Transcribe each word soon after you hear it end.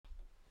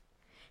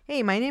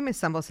Hey, my name is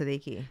Sumbul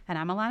Siddiqui. And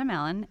I'm Alanna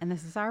Mallon, and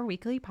this is our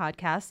weekly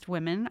podcast,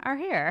 Women Are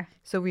Here.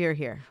 So we are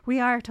here. We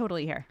are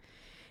totally here.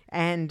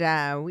 And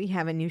we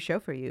have a new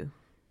show for you.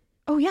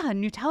 Oh, yeah, a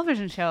new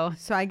television show.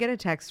 So I get a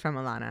text from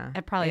Alanna.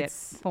 At probably at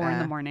 4 in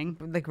the morning.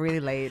 Like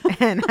really late.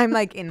 And I'm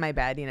like in my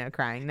bed,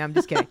 crying. No, I'm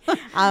just kidding.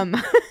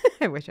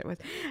 I wish I was.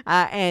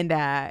 And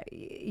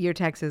your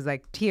text is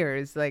like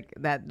tears, like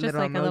that just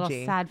little like emoji. a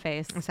little sad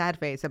face. A sad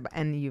face.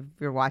 And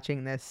you're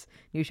watching this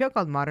new show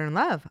called Modern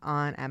Love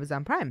on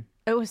Amazon Prime.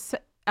 It was,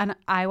 and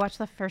I watched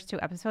the first 2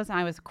 episodes and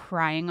I was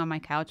crying on my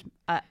couch.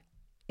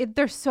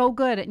 They're so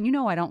good. And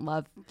I don't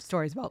love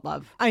stories about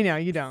love. I know,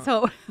 you don't.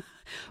 So,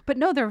 but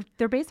no,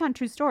 they're based on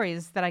true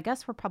stories that I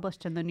guess were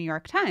published in the New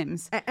York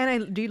Times.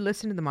 Do you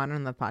listen to the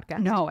Modern Love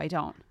podcast? No, I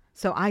don't.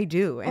 So I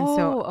do. And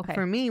okay.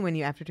 For me, when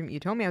you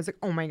told me, I was like,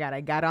 oh my God,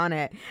 I got on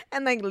it.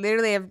 And like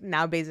literally I've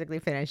now basically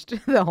finised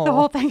the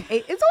whole thing.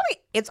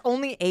 It's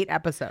only 8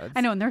 episodes.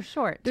 I know, and they're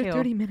short too. They're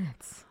 30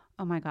 minutes.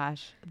 Oh my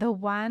gosh. The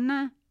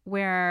one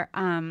where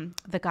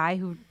the guy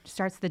who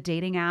starts the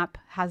dating app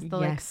has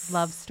the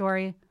love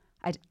story.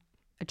 I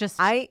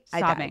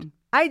sobbing.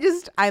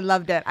 I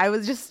loved it. It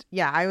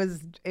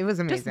was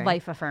amazing. Just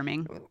life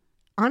affirming.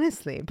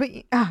 Honestly. But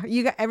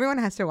everyone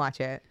has to watch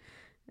it.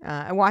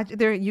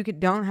 You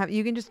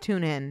can just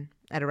tune in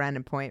at a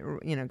random point,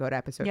 go to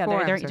episode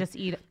 4.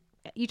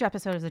 Each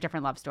episode is a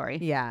different love story.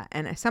 Yeah.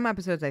 And some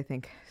episodes, I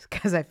think,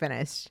 because I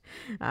finished,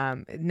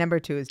 number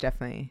 2 is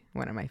definitely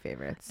one of my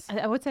favorites.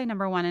 I would say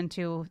number 1 and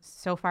 2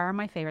 so far are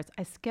my favorites.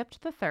 I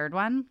skipped the third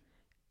one.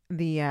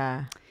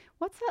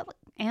 What's that?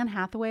 Anne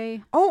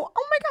Hathaway. Oh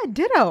my God.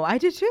 Ditto. I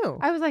did too.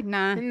 I was like,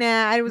 nah.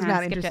 I was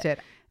not interested.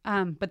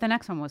 But the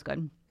next one was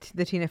good.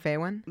 The Tina Fey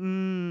one?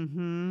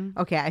 Mm-hmm.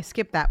 Okay, I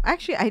skipped that.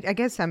 Actually, I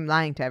guess I'm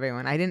lying to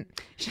everyone. I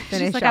didn't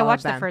finish She's like, all I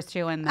watched of the them. first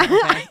 2 and then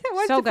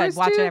so good.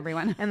 Watch it,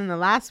 everyone. And then the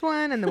last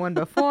one and the one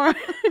before.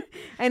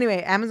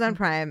 Anyway, Amazon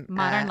Prime.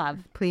 Modern Love.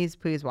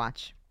 Please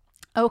watch.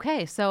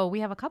 Okay, so we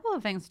have a couple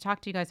of things to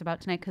talk to you guys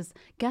about tonight because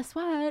guess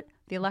what?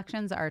 The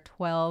elections are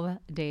 12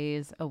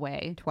 days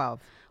away. 12.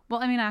 Well,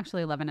 I mean,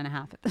 actually 11 and a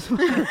half at this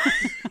point.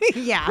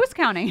 Yeah. Who's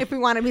counting? If we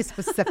want to be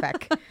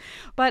specific.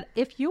 But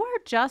if you are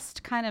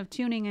just kind of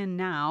tuning in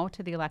now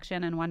to the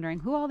election and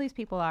wondering who all these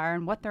people are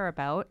and what they're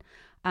about,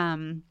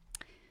 then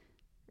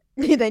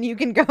you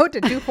can go to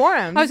 2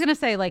 forums. I was going to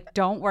say,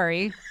 don't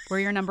worry.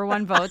 We're your number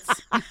 1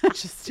 votes.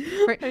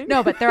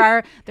 No, but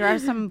there are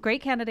some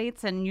great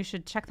candidates and you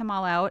should check them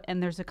all out.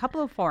 And there's a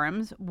couple of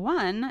forums.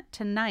 One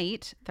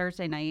tonight,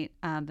 Thursday night,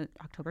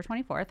 October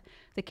 24th,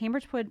 the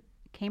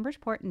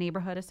Cambridgeport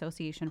Neighborhood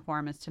Association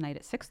Forum is tonight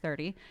at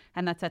 6:30,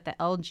 and that's at the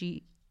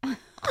LBJ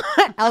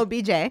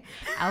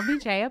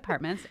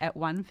Apartments at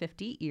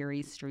 150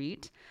 Erie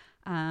Street.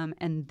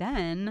 And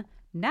then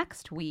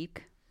next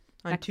week,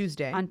 on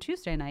Tuesday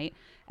night,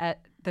 at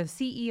the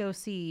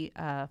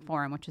CEOC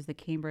Forum, which is the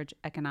Cambridge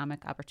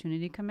Economic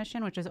Opportunity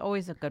Commission, which is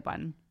always a good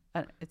one.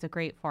 It's a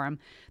great forum.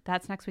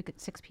 That's next week at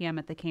 6 p.m.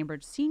 at the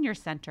Cambridge Senior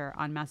Center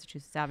on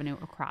Massachusetts Avenue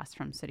across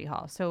from City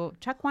Hall. So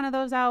check one of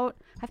those out.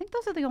 I think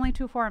those are the only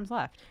 2 forums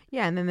left.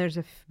 Yeah, and then there's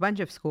a bunch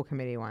of school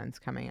committee ones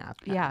coming up.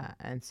 Yeah.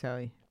 And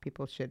so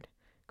people should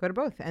go to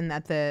both. And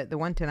at the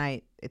one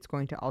tonight, it's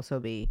going to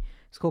also be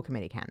school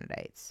committee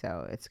candidates.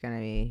 So it's going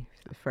to be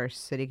the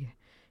first city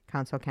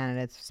council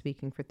candidates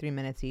speaking for 3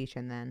 minutes each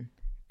and then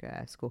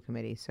school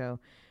committee. So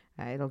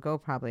it'll go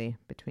probably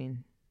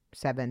between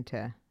 7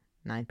 to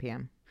 9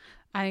 p.m.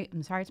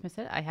 I'm sorry to miss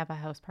it. I have a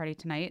house party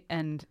tonight,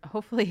 and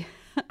hopefully,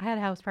 I had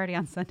a house party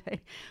on Sunday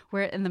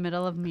where in the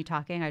middle of me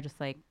talking, I just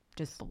that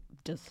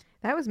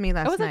was me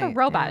last night. I was like a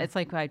robot. Yeah. It's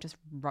like I just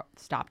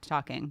stopped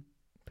talking.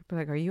 People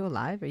are like, are you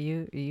alive? Are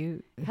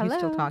you Hello?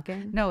 still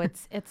talking? No,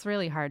 it's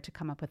really hard to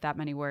come up with that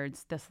many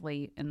words this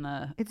late in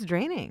the. It's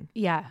draining.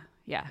 Yeah.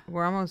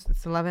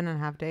 It's 11 and a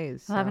half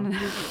days. So. 11 and a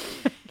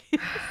half.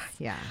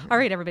 Yeah. All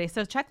right, everybody.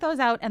 So check those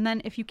out. And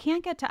then if you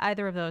can't get to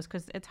either of those,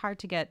 because it's hard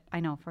to get, I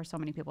know for so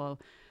many people,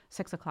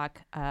 6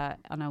 o'clock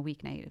on a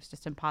weeknight, it's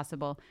just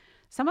impossible.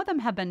 Some of them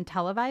have been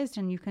televised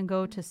and you can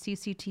go to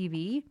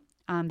CCTV.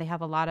 They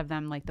have a lot of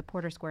them, like the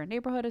Porter Square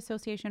Neighborhood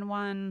Association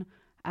one.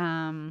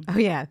 Oh,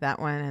 yeah, that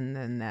one. And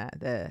then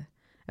the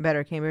A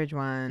Better Cambridge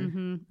one.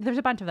 Mm-hmm. There's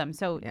a bunch of them.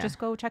 So just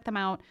go check them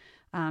out.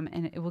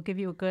 And it will give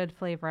you a good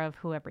flavor of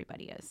who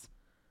everybody is.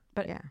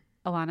 But yeah.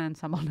 Alanna and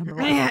Sumbul number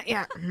 1.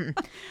 Yeah. Anyway.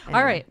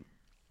 All right.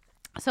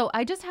 So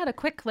I just had a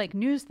quick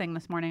news thing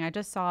this morning. I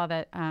just saw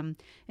that in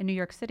New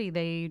York City,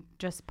 they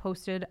just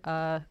posted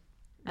a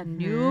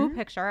new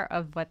picture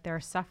of what their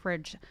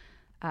suffrage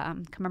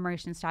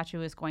commemoration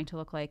statue is going to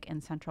look like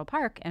in Central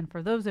Park. And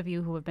for those of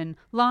you who have been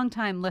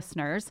longtime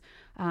listeners,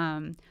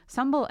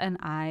 Sumbul and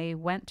I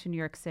went to New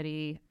York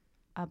City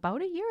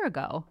about a year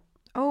ago.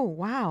 Oh,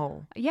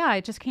 wow. Yeah,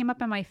 it just came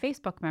up in my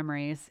Facebook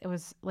memories. It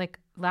was like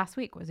last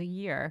week was a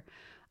year.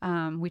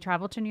 We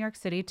traveled to New York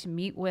City to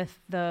meet with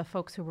the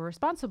folks who were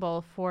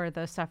responsible for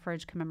the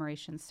suffrage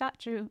commemoration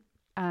statue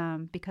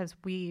because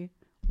we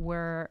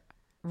were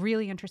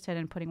really interested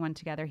in putting one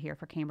together here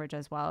for Cambridge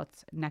as well.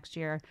 It's next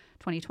year,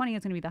 2020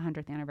 is going to be the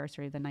 100th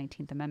anniversary of the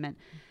 19th Amendment.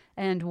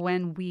 And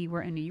when we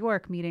were in New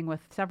York meeting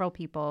with several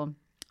people,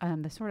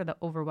 the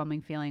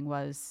overwhelming feeling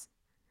was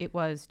it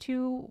was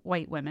two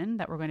white women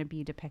that were going to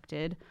be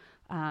depicted,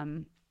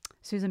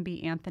 Susan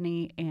B.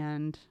 Anthony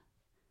and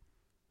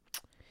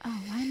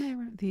why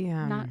am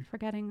I not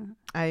forgetting?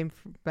 I'm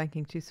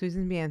blanking too.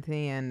 Susan B.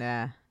 Anthony and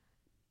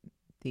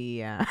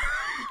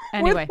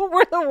anyway,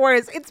 we're the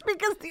worst. It's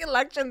because the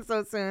election's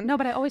so soon. No,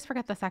 but I always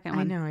forget the second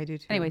one. I know, I do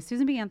too. Anyway,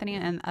 Susan B. Anthony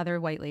and other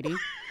white lady,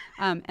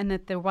 and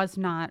that there was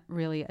not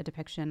really a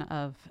depiction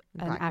of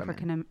an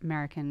African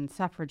American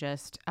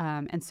suffragist.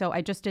 And so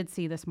I just did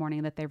see this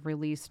morning that they've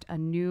released a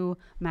new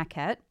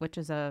maquette, which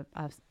is a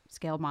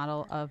scale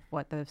model of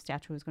what the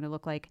statue is going to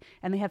look like.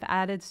 And they have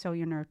added So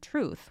You Know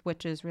Truth,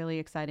 which is really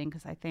exciting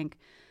because I think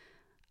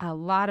a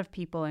lot of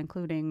people,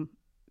 including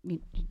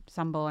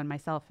Sumbul and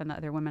myself and the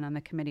other women on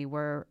the committee,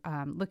 were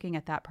looking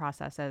at that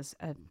process as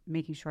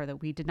making sure that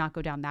we did not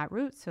go down that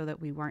route, so that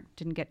we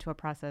didn't get to a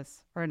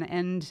process or an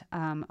end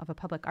of a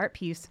public art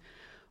piece,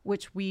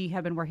 which we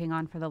have been working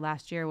on for the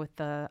last year with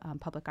the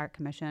Public Art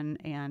Commission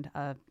and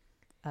a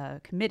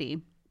committee.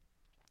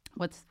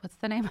 What's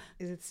the name?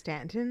 Is it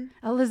Stanton?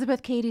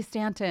 Elizabeth Cady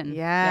Stanton.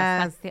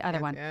 Yes, that's the other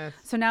one. Yes.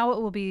 So now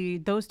it will be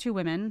those two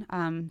women,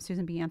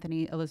 Susan B.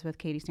 Anthony, Elizabeth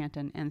Cady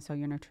Stanton, and So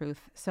You Know Truth.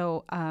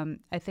 So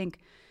I think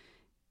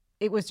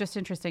it was just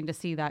interesting to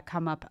see that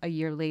come up a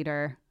year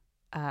later.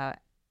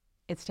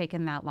 It's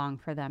taken that long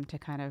for them to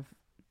kind of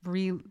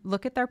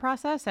re-look at their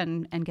process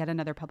and get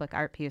another public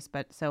art piece.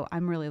 But so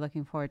I'm really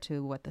looking forward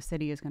to what the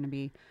city is going to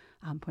be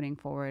putting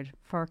forward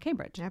for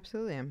Cambridge.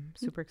 Absolutely. I'm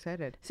super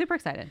excited. Super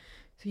excited.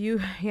 So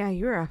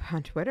you're up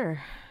on Twitter.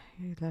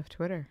 You love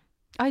Twitter.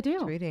 I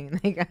do.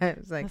 Tweeting. I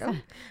was like,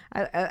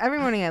 every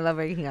morning I love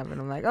waking up and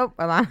I'm like,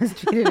 Alanna's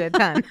tweeted a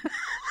ton.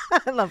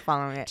 I love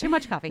following it. Too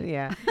much coffee.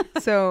 Yeah.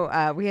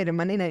 So we had a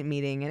Monday night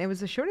meeting, and it was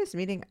the shortest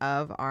meeting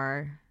of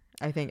I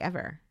think,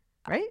 ever.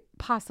 Right?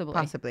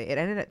 Possibly. It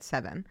ended at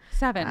 7.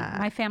 7.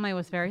 My family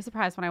was very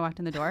surprised when I walked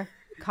in the door,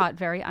 caught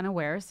very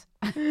unawares.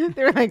 They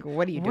were like,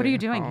 what are you doing? What are you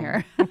doing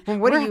here?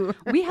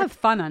 We have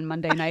fun on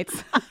Monday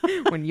nights.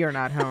 When you're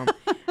not home.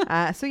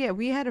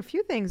 We had a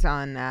few things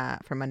on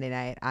for Monday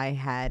night. I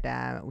had,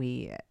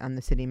 on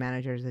the city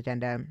manager's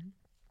agenda,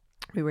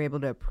 we were able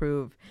to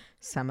approve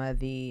some of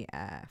the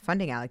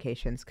funding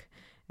allocations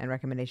and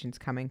recommendations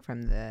coming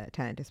from the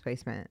Tenant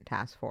Displacement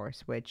Task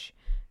Force, which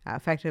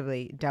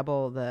effectively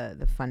double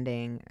the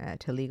funding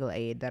to legal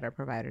aid that our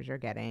providers are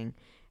getting.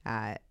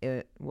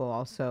 It will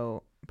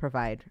also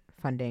provide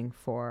funding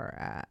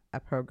for a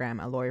program,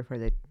 a Lawyer for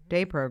the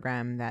Day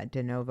program that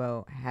De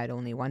Novo had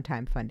only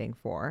one-time funding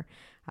for.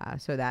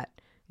 So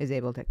that is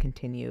able to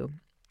continue.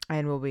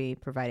 And we'll be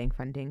providing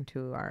funding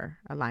to our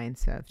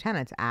Alliance of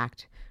Tenants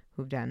Act,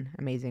 who've done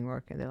amazing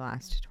work in the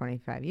last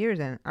 25 years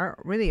and are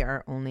really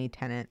our only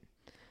tenant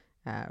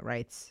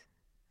rights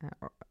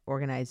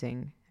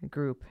organizing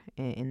group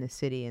in the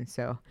city. And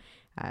so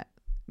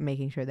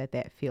making sure that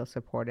they feel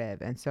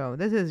supportive. And so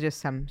this is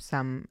just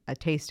a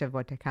taste of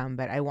what to come.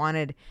 But I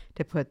wanted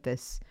to put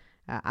this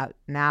out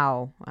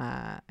now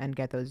and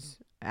get those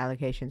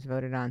allocations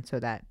voted on so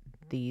that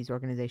these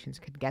organizations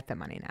could get the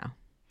money now.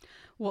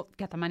 Well,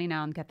 get the money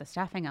now and get the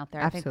staffing out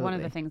there. Absolutely. I think one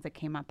of the things that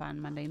came up on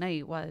Monday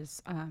night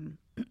was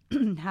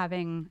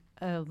having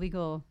a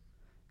legal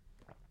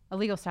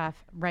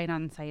staff right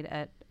on site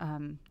at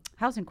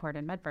Housing Court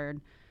in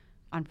Medford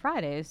on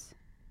Fridays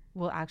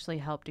will actually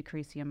help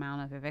decrease the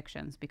amount of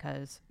evictions,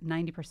 because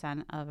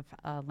 90%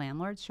 of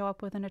landlords show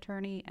up with an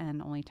attorney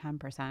and only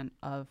 10%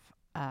 of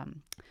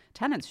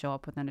tenants show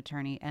up with an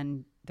attorney,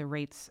 and the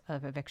rates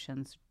of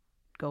evictions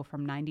go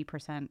from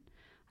 90%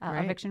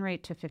 eviction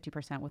rate to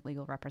 50% with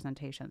legal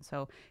representation.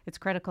 So it's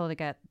critical to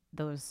get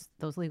those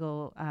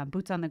legal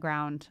boots on the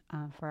ground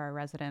for our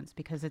residents,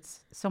 because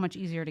it's so much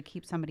easier to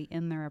keep somebody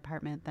in their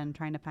apartment than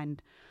trying to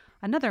find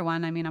another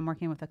one. I mean, I'm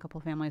working with a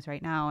couple families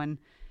right now, and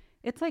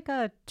it's like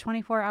a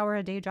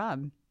 24-hour-a-day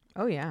job.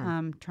 Oh,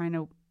 yeah.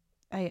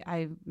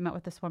 I met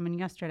with this woman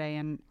yesterday,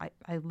 and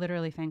I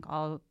literally think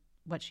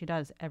what she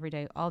does every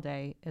day, all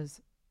day,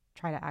 is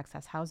try to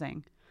access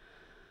housing.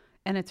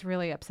 And it's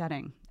really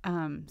upsetting.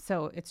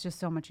 So it's just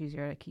so much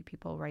easier to keep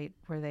people right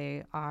where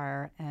they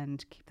are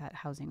and keep that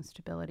housing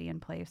stability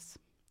in place.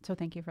 So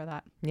thank you for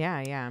that. Yeah.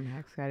 I'm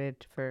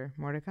excited for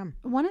more to come.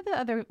 One of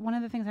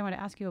the things I want to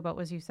ask you about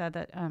was you said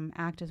that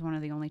ACT is one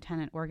of the only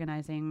tenant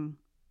organizing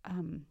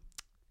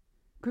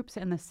groups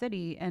in the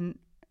city. And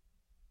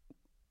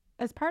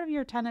as part of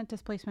your tenant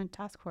displacement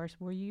task force,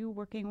 were you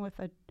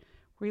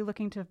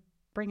looking to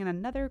bring in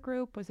another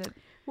group? Was it?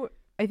 Well,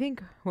 I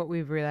think what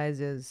we've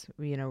realized is,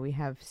 we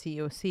have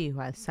COC who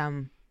has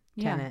some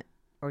tenant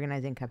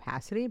organizing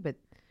capacity, but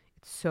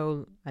it's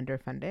so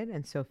underfunded.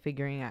 And so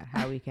figuring out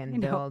how we can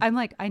build. I'm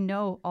like, I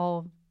know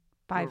all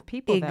 5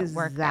 people that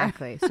work there.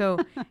 Exactly. So,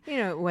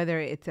 whether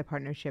it's a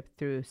partnership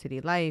through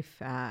City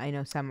Life, I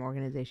know some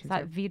organizations. Is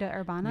that Vida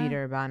Urbana? Vida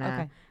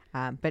Urbana.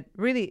 Okay. But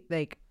really,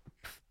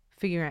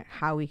 figuring out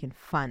how we can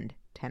fund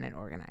tenant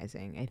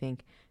organizing. I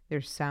think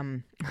there's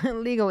some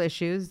legal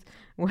issues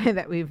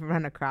that we've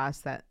run across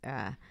that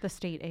The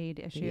state aid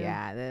issue.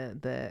 yeah,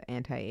 the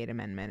anti-aid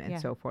amendment and Yeah.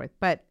 so forth.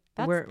 But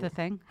That's the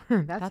thing.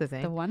 that's the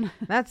thing. The one.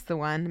 That's the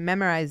one.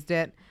 Memorized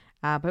it.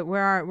 But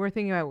we're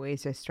thinking about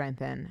ways to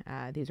strengthen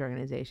these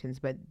organizations.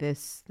 But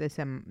this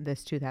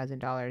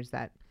 $2,000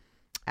 that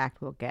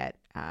ACT will get,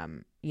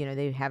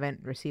 they haven't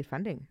received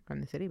funding from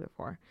the city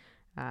before,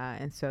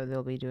 and so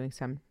they'll be doing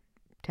some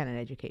tenant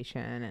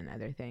education and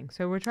other things.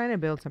 So we're trying to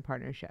build some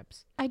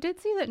partnerships. I did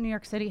see that New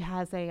York City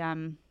has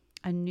a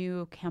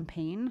new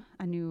campaign,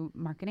 a new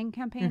marketing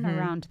campaign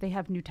around. They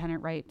have new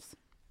tenant rights.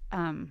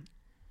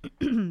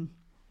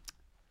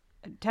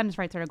 Tenants'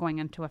 rights are going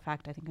into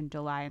effect, I think, in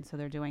July, and so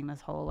they're doing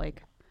this whole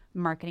like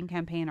marketing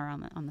campaign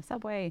around on the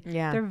subway.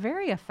 Yeah, they're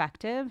very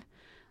effective.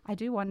 I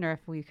do wonder if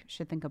we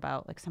should think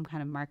about like some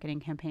kind of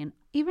marketing campaign,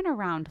 even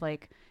around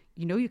like,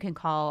 you can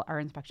call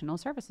our inspectional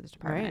services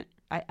department.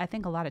 Right. I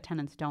think a lot of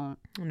tenants don't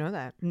know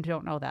that.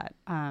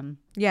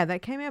 Yeah,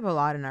 that came up a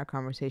lot in our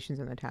conversations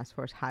in the task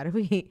force. How do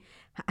we?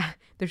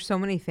 There's so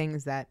many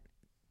things that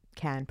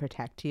can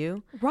protect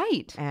you,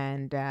 right?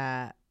 And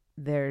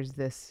there's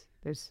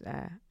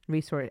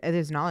resource,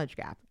 there's knowledge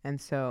gap,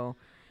 and so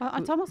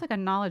it's almost like a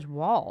knowledge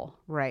wall.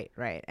 Right.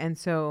 And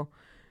so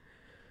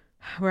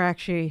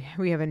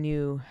we have a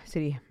new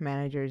city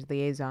manager's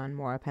liaison,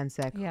 Maura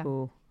Pensek,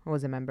 who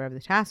was a member of the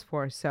task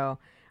force. So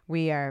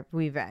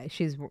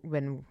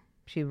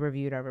she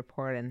reviewed our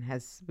report and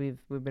we've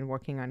been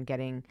working on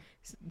getting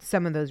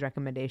some of those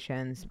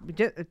recommendations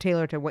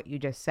tailored to what you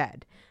just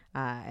said.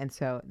 And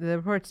so the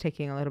report's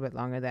taking a little bit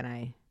longer than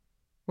I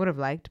would have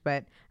liked,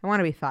 but I want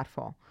to be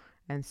thoughtful.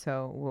 And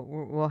so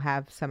we'll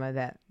have some of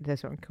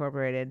this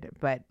incorporated,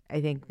 but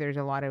I think there's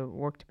a lot of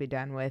work to be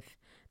done with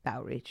the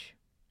outreach.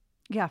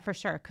 Yeah, for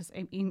sure. Because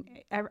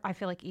I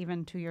feel like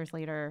even 2 years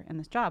later in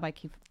this job, I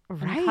keep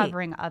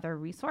uncovering other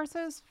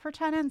resources for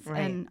tenants,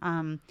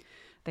 and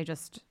they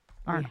just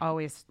aren't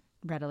always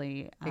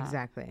readily.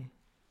 Exactly.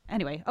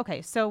 Anyway,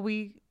 okay. So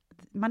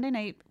Monday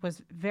night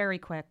was very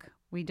quick.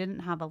 We didn't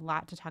have a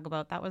lot to talk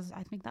about.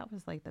 I think that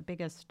was like the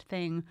biggest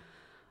thing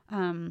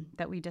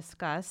that we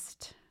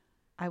discussed.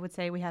 I would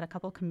say we had a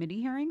couple committee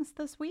hearings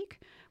this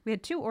week. We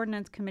had 2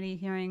 ordinance committee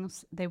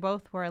hearings. They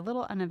both were a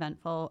little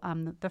uneventful.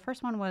 The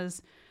first one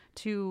was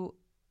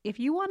if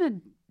you want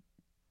to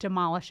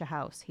demolish a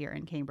house here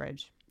in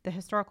Cambridge, the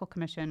Historical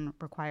Commission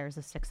requires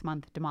a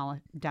 6-month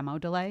demo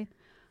delay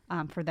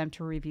for them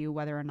to review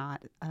whether or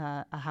not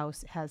a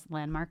house has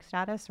landmark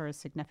status or is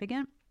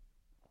significant.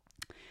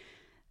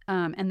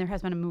 And there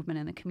has been a movement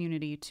in the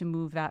community to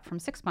move that from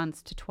 6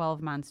 months to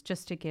 12 months,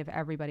 just to give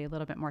everybody a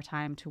little bit more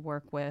time to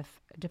work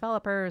with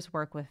developers,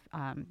 work with,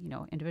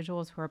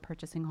 individuals who are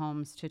purchasing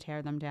homes to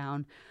tear them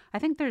down. I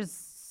think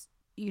there's,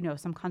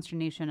 some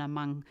consternation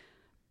among,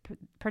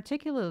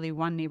 particularly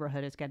one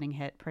neighborhood is getting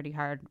hit pretty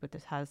hard with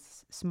this,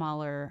 has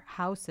smaller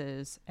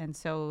houses. And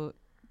so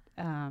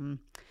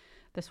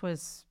this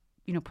was,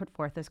 put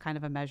forth as kind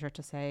of a measure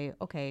to say,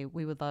 okay,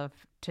 we would love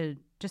to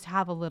just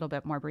have a little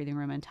bit more breathing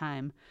room and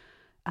time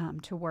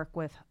to work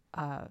with,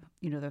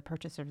 the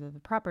purchasers of the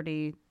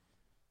property.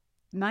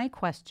 My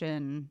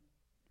question,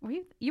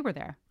 you were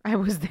there. I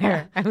was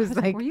there. I was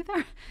like, were you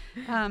there?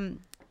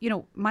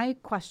 My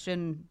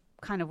question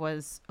kind of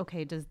was,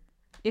 okay,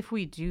 if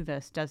we do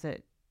this, does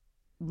it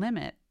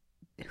limit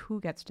who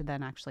gets to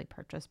then actually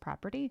purchase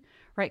property?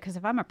 Right? Because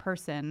if I'm a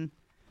person,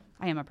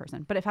 I am a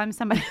person, but if I'm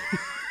somebody,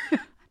 I'm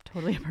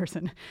totally a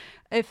person.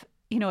 If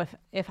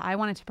I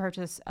wanted to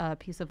purchase a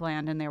piece of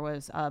land and there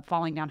was a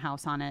falling down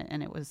house on it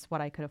and it was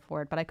what I could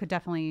afford, but I could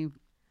definitely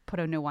put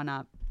a new one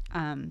up,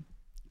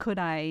 could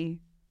I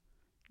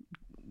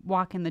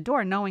walk in the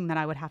door knowing that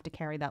I would have to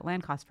carry that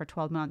land cost for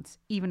 12 months,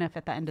 even if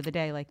at the end of the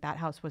day, like, that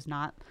house was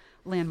not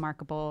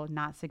landmarkable,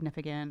 not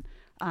significant,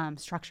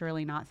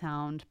 structurally not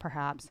sound,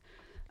 perhaps?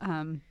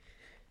 I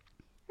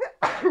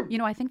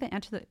think the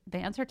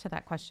answer to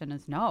that question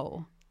is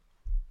no.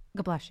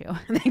 God bless you.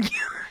 Thank you.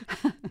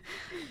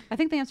 I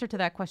think the answer to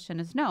that question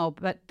is no,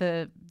 but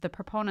the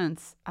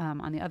proponents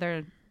on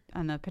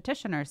the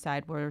petitioner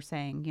side were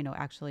saying,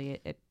 actually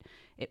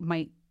it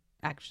might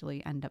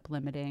actually end up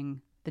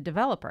limiting the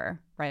developer,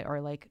 right? Or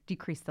like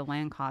decrease the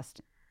land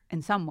cost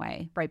in some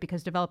way, right?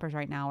 Because developers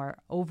right now are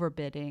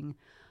overbidding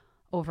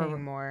over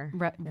paying more.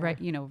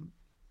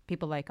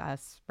 People like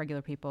us,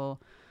 regular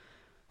people.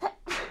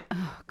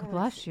 Oh, God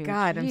bless you.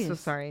 God, Jeez. I'm so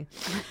sorry.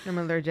 I'm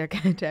allergic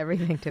to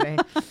everything today.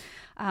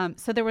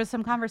 So there was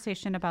some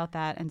conversation about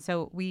that. And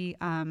so we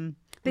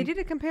did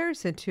a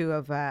comparison too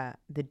of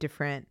the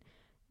different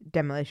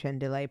demolition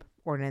delay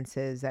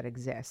ordinances that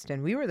exist.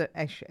 And we were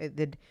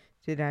did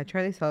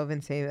Charlie Sullivan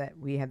say that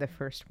we had the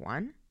first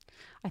one?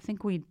 I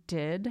think we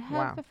did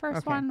have the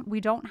first one.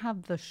 We don't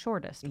have the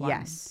shortest one.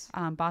 Yes.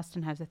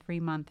 Boston has a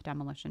 3-month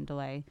demolition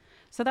delay.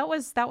 So that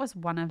was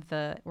one of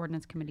the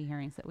ordinance committee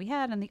hearings that we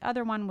had. And the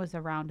other one was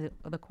around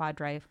the quad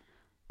drive.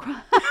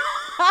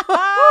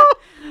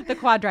 The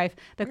quad drive.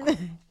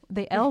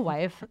 The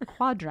Alewife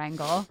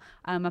quadrangle.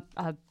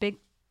 A big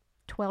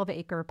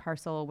 12-acre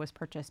parcel was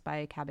purchased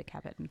by Cabot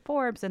and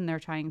Forbes, and they're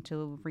trying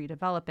to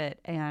redevelop it,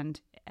 and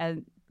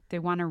they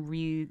want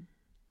to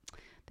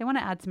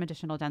add some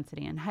additional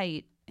density and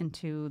height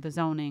into the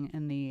zoning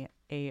in the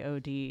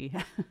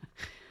AOD,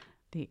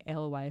 the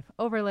Alewife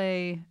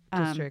Overlay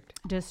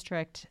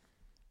District.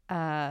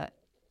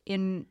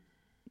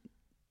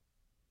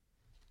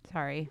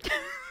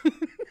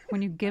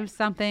 When you give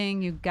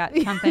something, you get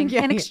something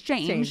in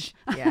exchange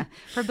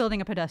for building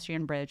a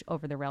pedestrian bridge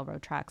over the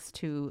railroad tracks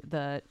to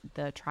the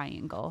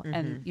triangle,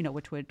 and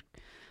which would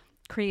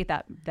create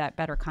that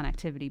better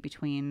connectivity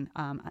between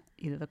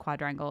either the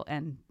quadrangle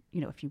and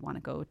if you want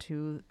to go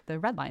to the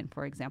Red Line,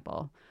 for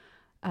example.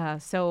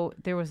 So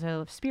there was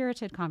a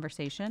spirited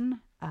conversation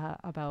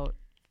about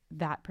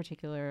that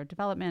particular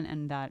development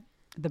and that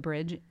the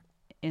bridge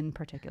in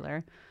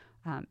particular,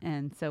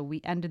 and so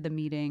we ended the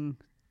meeting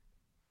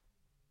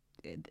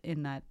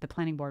in that the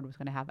planning board was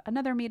going to have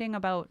another meeting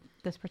about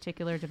this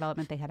particular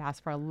development. They had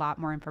asked for a lot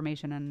more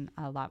information and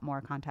a lot more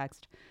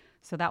context.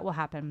 So that will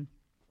happen.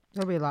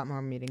 There'll be a lot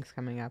more meetings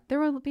coming up. There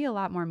will be a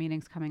lot more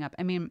meetings coming up.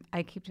 I mean,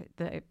 I've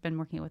been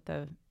working with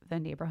the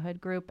neighborhood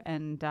group,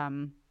 and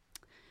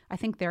I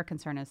think their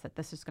concern is that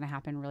this is going to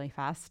happen really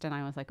fast. And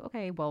I was like,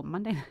 okay, well,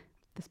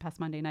 this past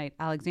Monday night,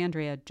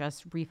 Alexandria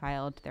just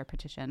refiled their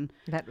petition.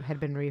 That had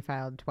been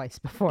refiled twice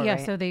before, yeah,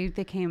 right? So they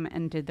came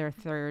and did their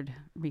third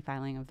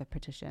refiling of the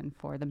petition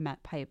for the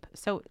Met pipe.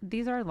 So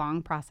these are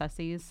long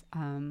processes.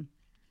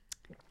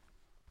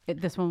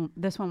 This one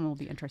will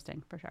be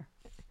interesting for sure.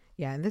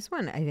 Yeah, and this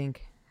one, I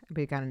think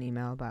we got an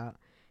email about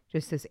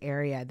just this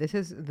area. This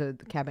is the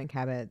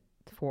Cabot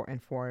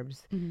and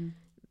Forbes. Mm-hmm.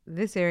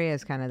 This area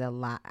is kind of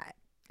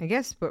I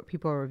guess what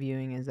people are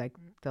reviewing is like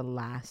the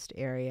last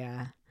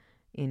area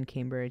in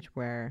Cambridge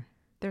where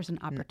there's an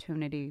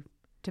opportunity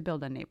to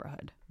build a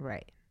neighborhood.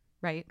 Right.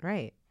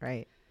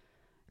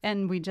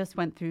 And we just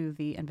went through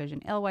the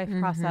Envision Alewife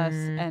process,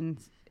 and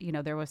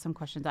there was some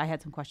questions. I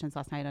had some questions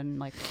last night on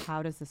like,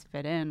 how does this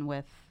fit in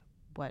with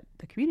what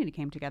the community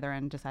came together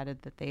and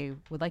decided that they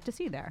would like to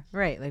see there?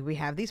 Right. Like we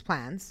have these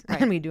plans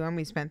and we do them.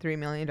 We spent $3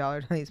 million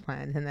on these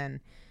plans, and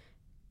then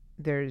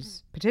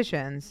there's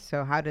petitions.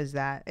 So how does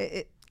that?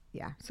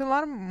 So a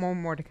lot of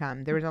more to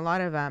come. There was a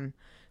lot of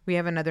we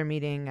have another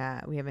meeting.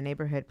 We have a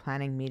neighborhood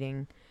planning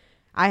meeting.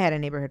 I had a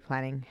neighborhood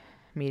planning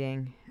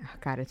meeting. Oh,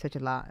 God, it's such a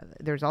lot.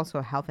 There's also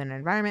a health and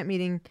environment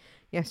meeting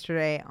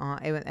yesterday,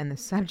 and the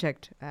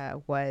subject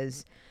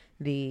was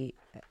the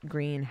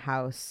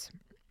greenhouse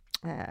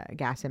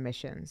gas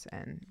emissions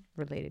and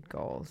related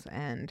goals.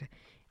 And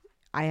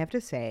I have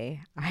to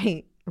say,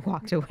 I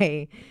walked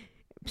away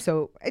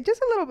so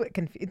just a little bit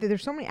confused.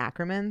 There's so many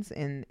acronyms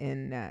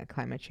in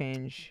climate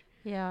change.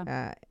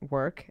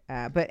 Work,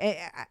 but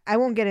I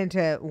won't get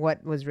into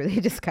what was really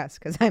discussed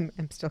because I'm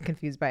still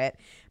confused by it.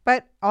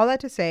 But all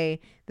that to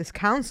say, this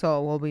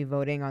council will be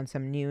voting on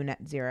some new net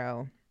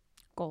zero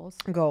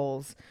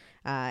goals,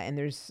 and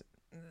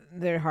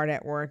they're hard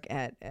at work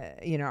at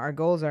our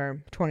goals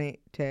are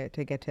to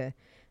get to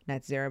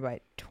net zero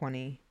by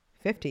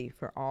 2050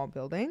 for all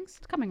buildings.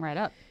 It's coming right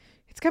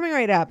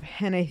up.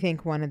 And I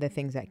think one of the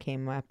things that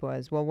came up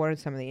was, well, what are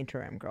some of the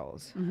interim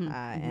goals,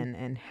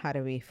 and how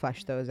do we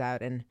flesh those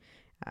out, and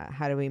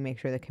how do we make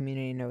sure the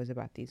community knows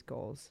about these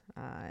goals?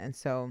 And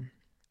so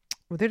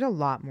there's a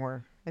lot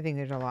more. I think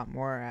there's a lot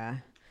more.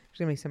 There's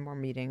going to be some more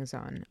meetings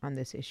on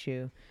this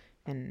issue,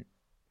 and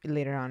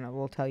later on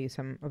we'll tell you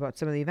about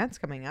some of the events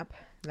coming up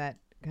that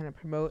kind of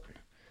promote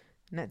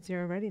net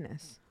zero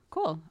readiness.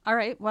 Cool. All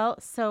right. Well,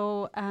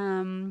 so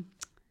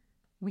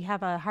we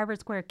have a Harvard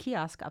Square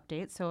kiosk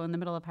update. So in the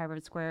middle of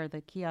Harvard Square, the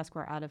kiosk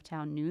where Out of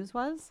Town News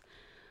was.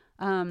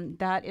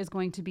 That is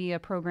going to be a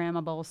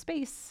programmable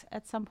space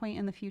at some point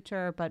in the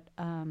future, but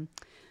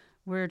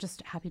we're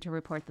just happy to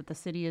report that the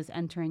city is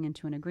entering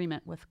into an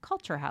agreement with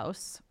Culture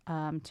House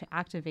to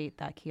activate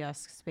that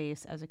kiosk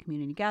space as a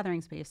community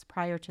gathering space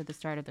prior to the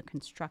start of the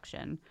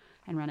construction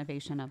and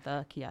renovation of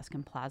the kiosk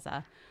and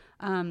plaza.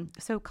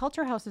 So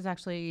Culture House is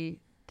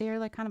they're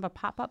like kind of a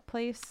pop-up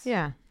place.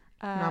 Yeah,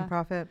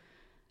 nonprofit.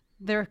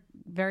 They're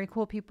very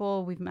cool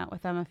people. We've met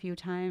with them a few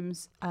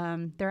times.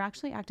 They're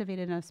actually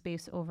activated in a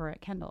space over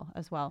at Kendall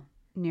as well,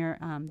 near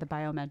the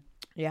Biomed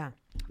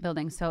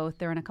building. So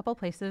they're in a couple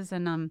places,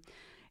 and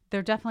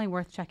they're definitely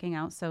worth checking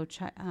out. So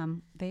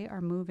they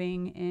are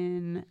moving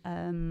in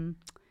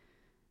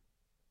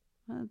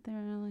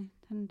they're really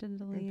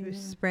tentatively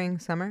spring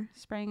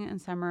and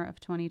summer of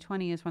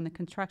 2020 is when the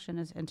construction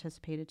is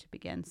anticipated to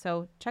begin.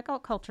 So check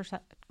out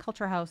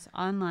Culture House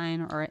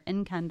online or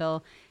in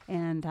Kendall,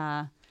 and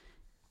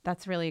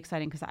that's really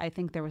exciting because I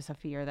think there was a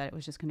fear that it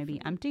was just going to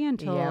be empty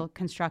until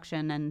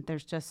construction, and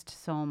there's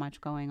just so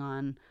much going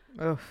on,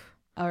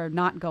 or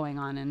not going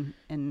on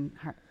in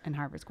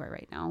Harvard Square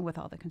right now with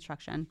all the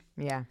construction.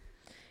 Yeah.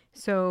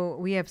 So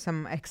we have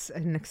an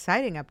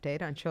exciting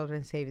update on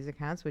children's savings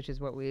accounts, which is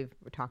what we've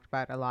talked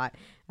about a lot.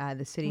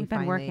 The city we've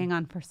been working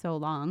on for so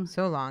long.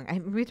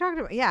 We talked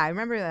about. Yeah, I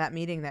remember that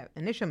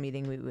initial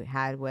meeting we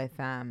had with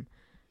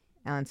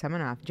Alan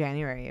Semenoff,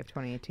 January of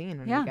 2018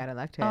 when Yeah. we got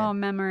elected. Oh,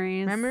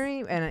 memories.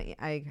 Memory, and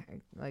I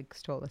like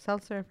stole a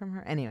seltzer from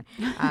her. Anyway,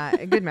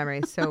 good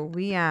memories. So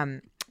we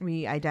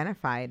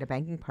identified a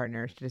banking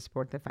partner to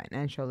support the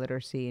financial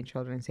literacy and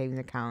children's savings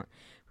account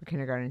for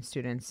kindergarten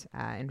students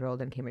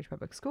enrolled in Cambridge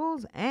Public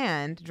Schools.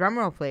 And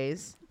drumroll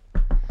please,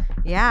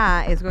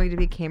 it's going to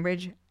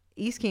be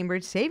East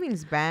Cambridge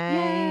Savings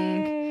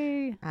Bank.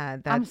 Yay!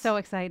 I'm so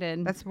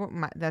excited.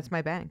 That's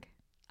my bank.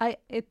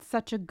 It's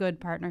such a good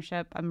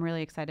partnership. I'm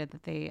really excited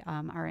that they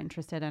are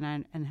interested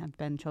and have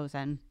been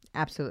chosen.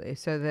 Absolutely.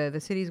 So the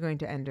city is going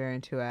to enter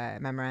into a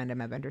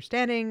memorandum of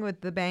understanding with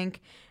the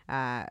bank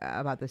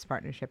about this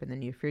partnership in the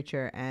near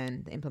future,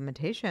 and the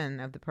implementation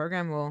of the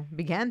program will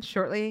begin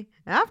shortly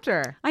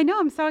after. I know.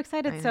 I'm so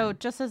excited. So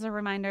just as a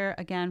reminder,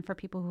 again, for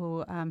people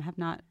who have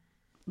not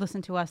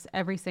listened to us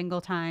every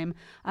single time,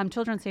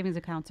 children's savings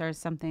accounts are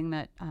something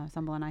that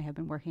Sumbul and I have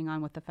been working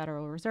on with the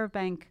Federal Reserve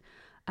Bank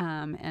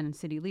and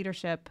city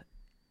leadership.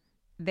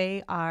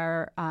 They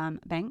are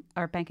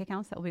bank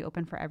accounts that will be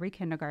open for every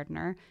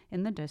kindergartner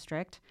in the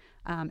district.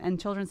 And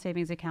children's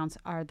savings accounts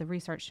the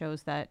research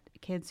shows that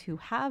kids who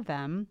have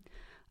them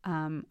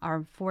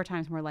are 4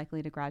 times more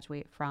likely to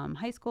graduate from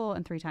high school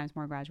and 3 times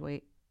more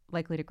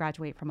likely to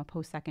graduate from a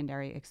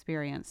post-secondary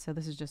experience. So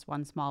this is just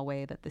one small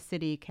way that the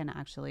city can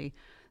actually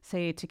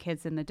say to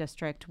kids in the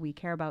district, we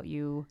care about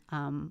you.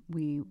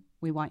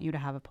 We want you to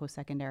have a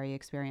post-secondary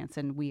experience,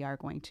 and we are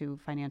going to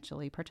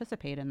financially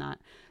participate in that.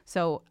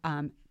 So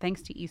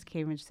thanks to East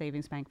Cambridge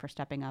Savings Bank for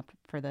stepping up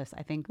for this.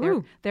 I think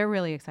they're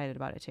really excited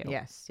about it too.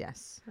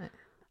 Yes.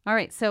 All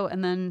right. So,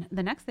 and then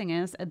the next thing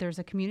is there's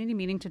a community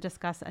meeting to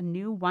discuss a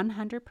new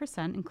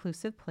 100%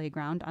 inclusive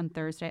playground on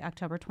Thursday,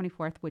 October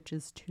 24th, which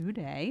is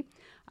today,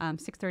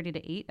 6:30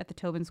 to 8 at the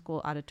Tobin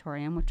School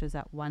Auditorium, which is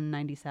at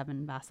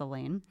 197 Vassal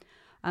Lane.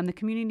 The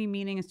community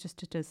meeting is just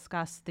to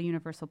discuss the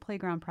Universal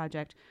Playground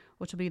project,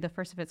 which will be the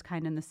first of its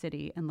kind in the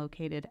city and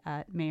located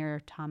at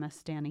Mayor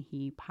Thomas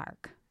Danahy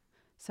Park.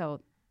 So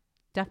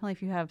definitely,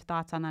 if you have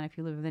thoughts on that, if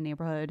you live in the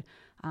neighborhood,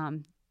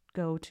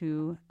 go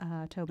to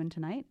Tobin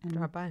tonight and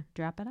drop by.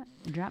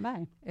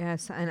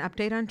 Yes, an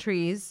update on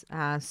trees.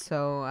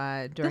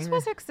 During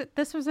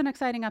this was an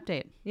exciting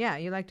update. Yeah,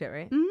 you liked it,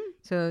 right? Mm-hmm.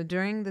 So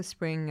during the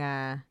spring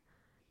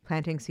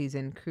planting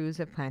season, crews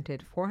have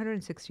planted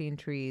 416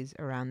 trees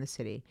around the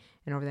city,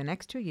 and over the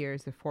next 2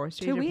 years, the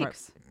forestry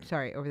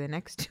over the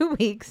next 2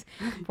 weeks,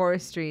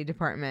 forestry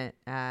department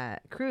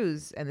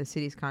crews and the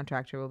city's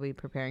contractor will be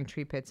preparing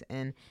tree pits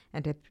in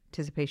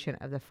anticipation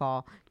of the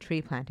fall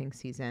tree planting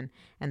season.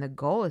 And the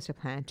goal is to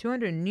plant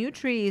 200 new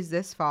trees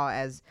this fall,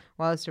 as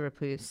well as to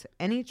replace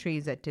any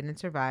trees that didn't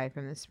survive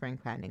from the spring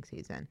planting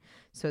season.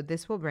 So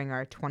this will bring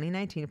our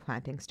 2019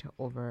 plantings to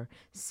over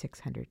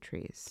 600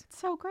 trees.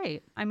 So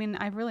great. I mean,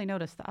 I've really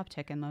noticed the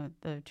uptick in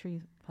the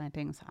tree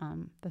plantings,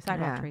 the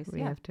sidewalk trees.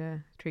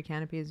 Tree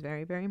canopy is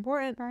very, very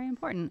important. Very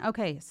important.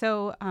 Okay,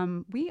 so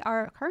we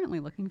are currently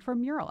looking for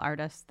mural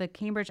artists. The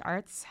Cambridge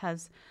Arts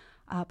has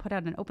put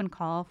out an open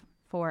call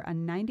for a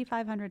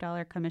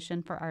 $9,500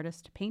 commission for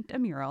artists to paint a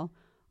mural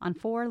on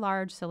 4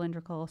 large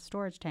cylindrical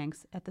storage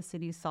tanks at the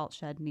city's salt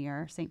shed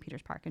near St.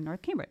 Peter's Park in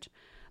North Cambridge.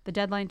 The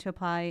deadline to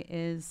apply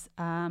is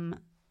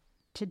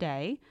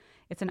today.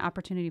 It's an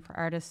opportunity for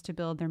artists to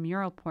build their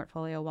mural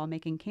portfolio while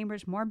making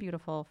Cambridge more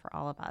beautiful for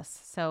all of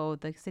us. So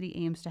the city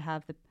aims to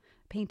have the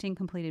painting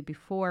completed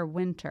before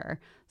winter.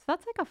 So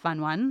that's like a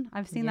fun one.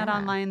 I've seen that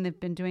online. They've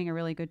been doing a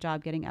really good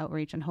job getting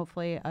outreach, and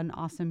hopefully an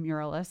awesome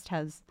muralist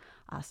has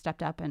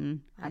stepped up,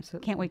 and I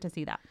can't wait to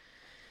see that.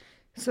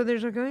 So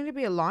there's going to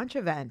be a launch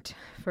event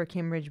for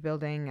Cambridge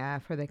Building,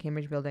 for the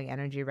Cambridge Building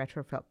Energy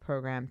Retrofit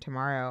Program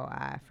tomorrow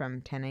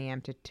from 10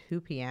 a.m. to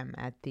 2 p.m.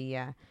 at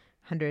the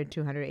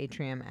 100-200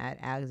 atrium at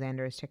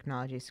Alexander's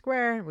Technology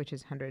Square, which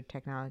is 100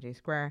 Technology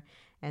Square.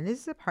 And this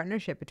is a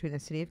partnership between the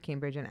City of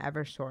Cambridge and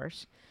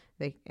Eversource.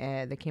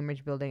 The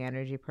Cambridge Building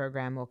Energy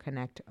Program will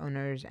connect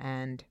owners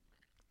and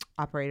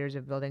operators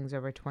of buildings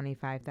over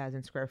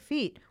 25,000 square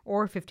feet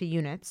or 50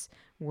 units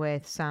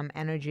with some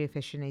energy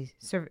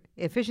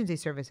efficiency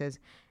services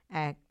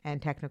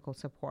and technical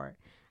support.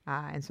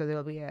 And so there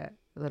will be a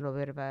little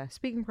bit of a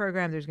speaking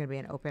program. There's going to be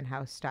an open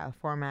house style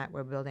format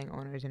where building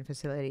owners and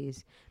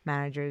facilities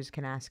managers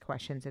can ask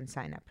questions and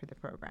sign up for the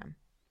program.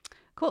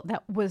 Cool.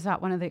 That was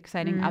that one of the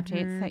exciting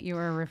updates that you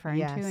were referring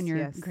to in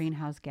your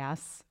greenhouse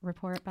gas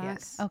report back?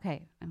 Yes.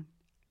 Okay.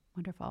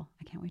 Wonderful.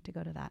 I can't wait to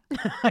go to that.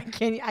 I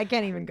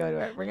can't even go to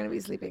it. We're going to be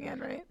sleeping in,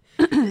 right?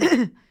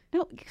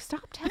 No,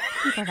 stop telling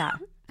people that.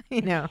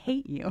 I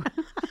hate you.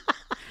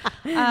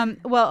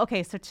 Well,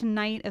 okay. So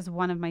tonight is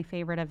one of my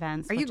favorite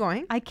events. Are you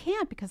going? I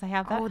can't because I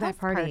have that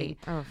party.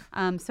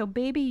 Oh. So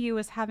Baby U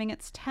is having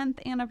its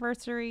 10th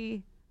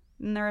anniversary.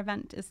 And their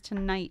event is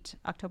tonight,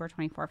 October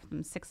 24th,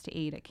 from 6 to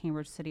 8 at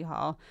Cambridge City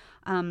Hall.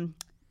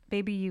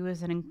 Baby U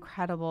is an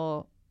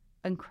incredible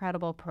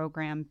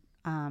program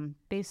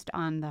based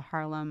on the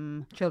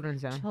Harlem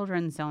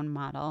Children's Zone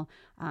model.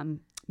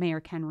 Mayor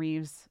Ken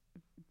Reeves,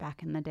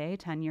 back in the day,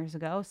 10 years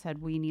ago, said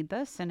we need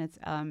this, and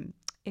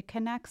it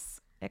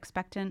connects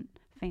expectant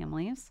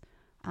families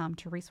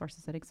to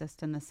resources that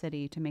exist in the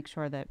city to make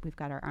sure that we've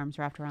got our arms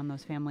wrapped around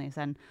those families.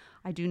 And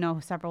I do know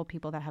several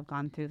people that have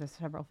gone through this,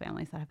 several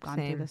families that have gone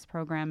through this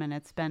program, and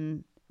it's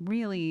been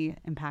really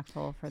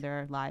impactful for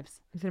their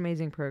lives. It's an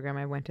amazing program.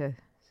 I went to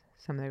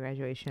some of the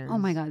graduations. Oh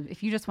my God.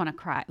 If you just want to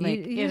cry,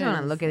 like you just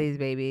want to look at these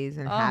babies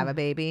and have a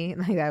baby.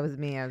 Like that was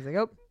me. I was like,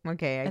 oh,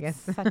 okay, I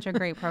guess. It's such a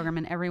great program.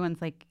 And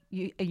everyone's like,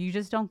 you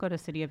just don't go to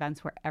city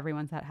events where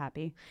everyone's that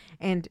happy.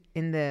 And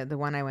in the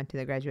one I went to,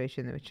 the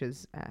graduation, which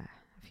was a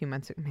few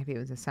months, maybe it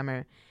was the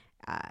summer,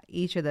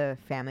 each of the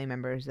family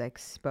members like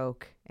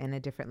spoke in a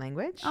different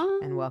language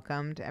and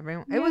welcomed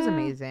everyone. It was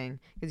amazing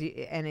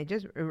and it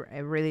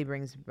really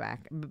brings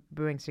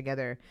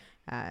together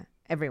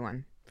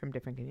everyone from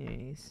different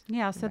communities.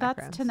 Yeah, so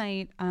that's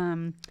tonight.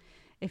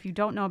 If you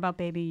don't know about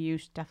Baby, you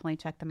should definitely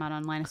check them out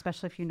online,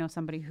 especially if you know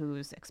somebody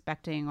who's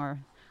expecting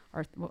or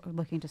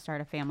looking to start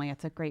a family.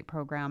 It's a great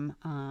program,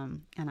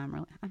 and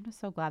I'm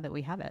just so glad that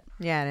we have it.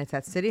 Yeah, and it's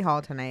at City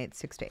Hall tonight,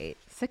 6 to 8.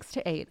 6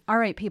 to 8. All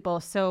right, people.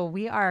 So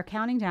we are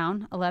counting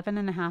down 11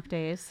 and a half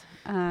days.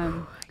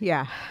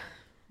 Yeah.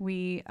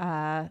 We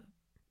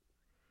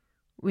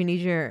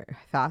need your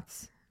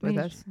thoughts with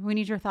us. We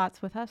need your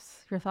thoughts with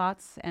us, your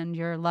thoughts and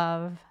your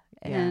love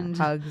and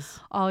hugs,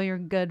 all your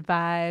good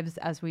vibes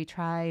as we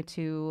try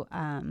to.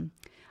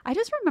 I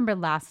just remember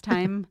last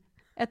time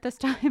at this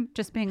time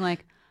just being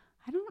like,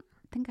 I don't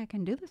think I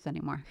can do this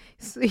anymore.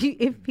 So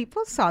if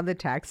people saw the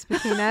text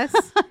between us,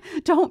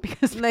 don't,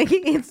 because like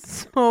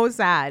it's so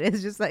sad.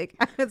 It's just like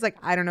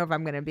I don't know if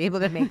I'm gonna be able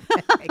to make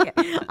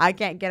it. I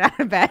can't get out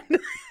of bed.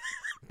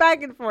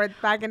 Back and forth.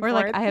 We're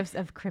like, I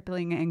have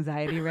crippling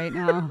anxiety right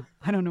now.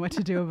 I don't know what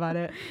to do about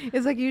it.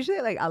 It's like usually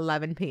at like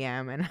 11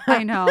 p.m. and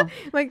I know.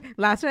 Like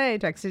last night I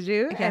texted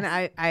you and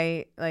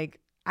I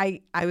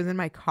was in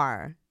my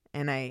car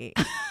and I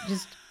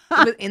just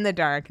was in the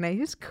dark and I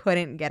just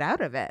couldn't get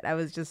out of it. I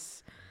was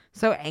just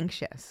so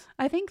anxious.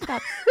 I think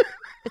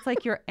it's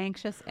like you're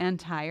anxious and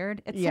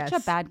tired. It's such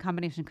a bad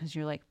combination because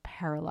you're like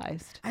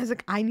paralyzed. I was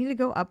like, I need to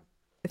go up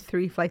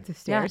 3 flights of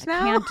stairs now.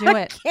 Can't do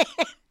it.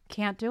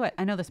 Can't do it.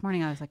 I know this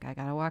morning I was like, I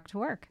gotta walk to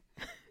work,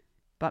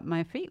 but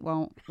my feet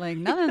won't. Like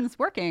nothing's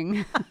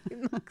working. I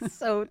look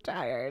so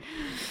tired.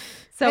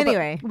 So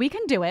anyway, we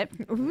can do it.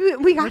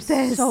 We got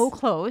this. So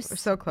close. We're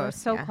so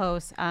close. We're so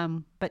close.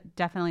 But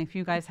definitely, if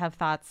you guys have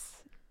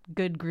thoughts,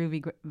 good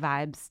groovy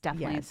vibes,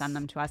 definitely send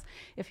them to us.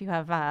 If you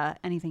have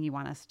anything you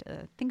want us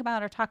to think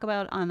about or talk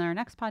about on our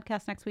next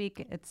podcast next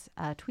week, it's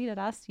tweet at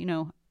us. You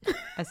know,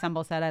 as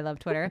Sumbul said, I love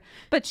Twitter,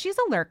 but she's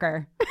a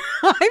lurker.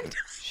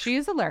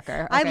 She's a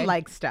lurker. Okay? I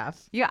like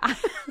stuff. Yeah.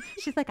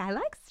 She's like, I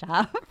like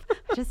stuff.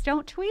 Just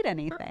don't tweet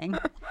anything.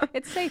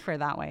 It's safer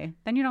that way.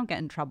 Then you don't get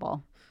in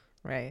trouble.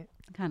 Right.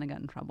 I kind of got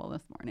in trouble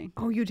this morning.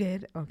 Oh, you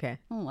did? Okay.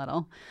 A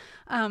little.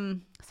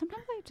 Sometimes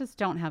I just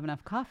don't have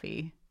enough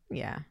coffee.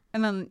 Yeah.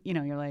 And then,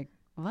 you're like,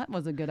 well, that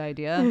was a good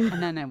idea.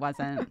 And then it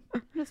wasn't.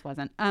 It just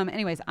wasn't.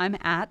 Anyways, I'm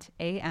at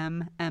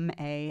AMMALLON.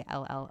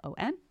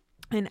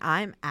 And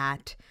I'm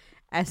at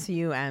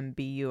SUMBULSIDD.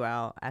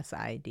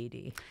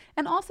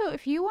 And also,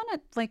 if you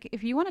want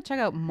to check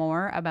out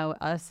more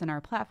about us and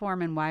our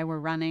platform and why we're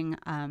running,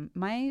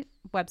 my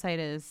website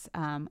is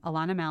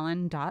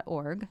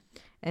alannamallon.org.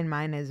 And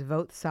mine is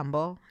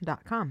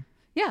votesumbul.com.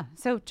 Yeah.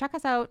 So check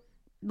us out.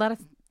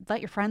 Let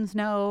your friends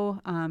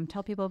know.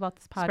 Tell people about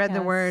this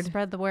podcast.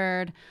 Spread the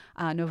word.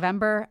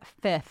 November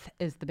 5th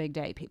is the big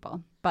day,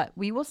 people. But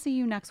we will see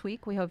you next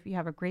week. We hope you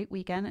have a great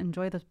weekend.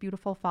 Enjoy this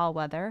beautiful fall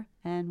weather.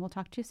 And we'll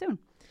talk to you soon.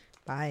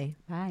 Bye.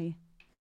 Bye.